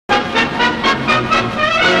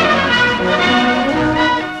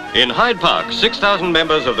In Hyde Park, 6,000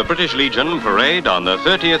 members of the British Legion parade on the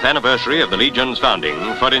 30th anniversary of the Legion's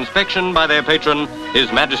founding for inspection by their patron,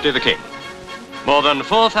 His Majesty the King. More than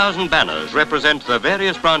 4,000 banners represent the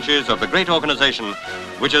various branches of the great organization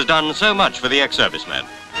which has done so much for the ex-servicemen.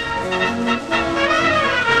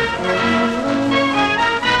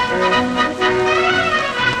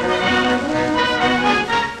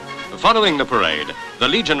 Following the parade, the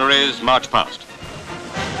legionaries march past.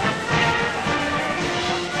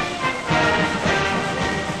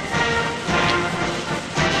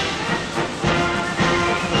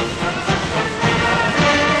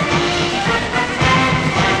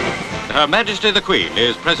 Her Majesty the Queen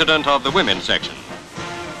is president of the women's section.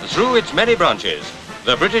 Through its many branches,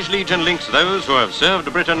 the British Legion links those who have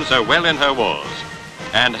served Britain so well in her wars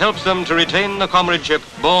and helps them to retain the comradeship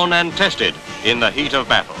born and tested in the heat of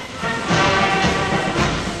battle.